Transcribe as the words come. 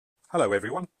Hello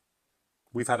everyone.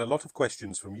 We've had a lot of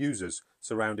questions from users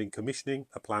surrounding commissioning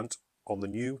a plant on the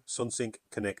new Sunsynk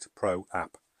Connect Pro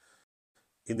app.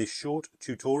 In this short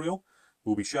tutorial,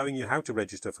 we'll be showing you how to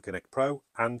register for Connect Pro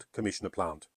and commission a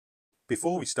plant.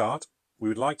 Before we start, we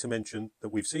would like to mention that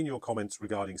we've seen your comments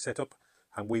regarding setup,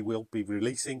 and we will be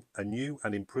releasing a new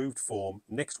and improved form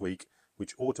next week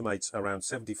which automates around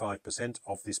 75%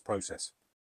 of this process.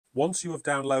 Once you have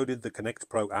downloaded the Connect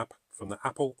Pro app from the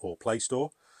Apple or Play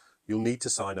Store, you'll need to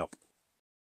sign up.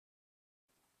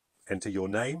 Enter your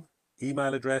name,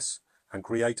 email address, and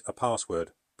create a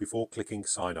password before clicking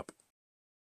Sign Up.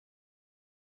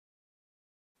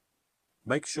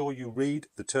 Make sure you read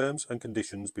the terms and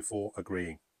conditions before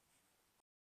agreeing.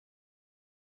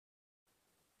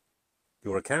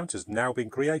 Your account has now been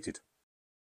created.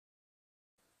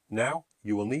 Now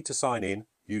you will need to sign in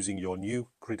using your new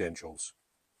credentials.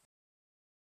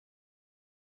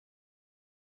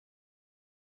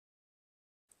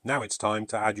 Now it's time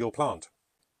to add your plant.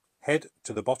 Head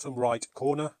to the bottom right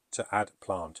corner to add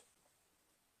plant.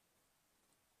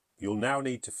 You'll now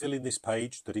need to fill in this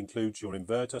page that includes your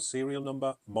inverter serial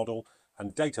number, model,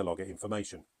 and data logger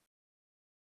information.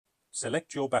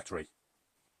 Select your battery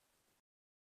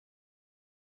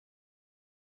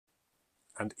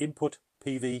and input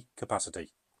PV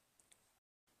capacity.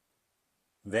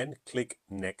 Then click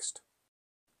Next.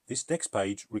 This next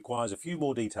page requires a few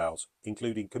more details,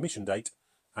 including commission date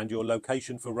and your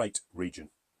location for rate region.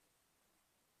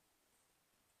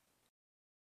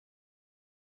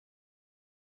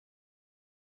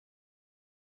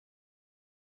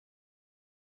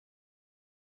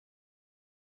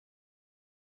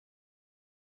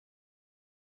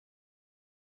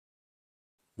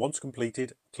 Once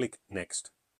completed, click Next.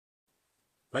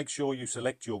 Make sure you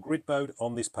select your grid mode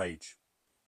on this page.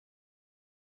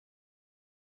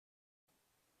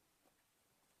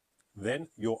 Then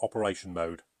your operation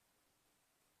mode.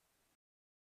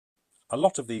 A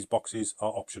lot of these boxes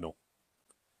are optional.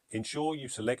 Ensure you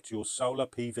select your solar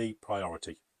PV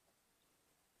priority.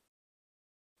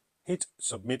 Hit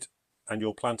Submit and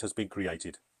your plant has been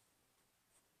created.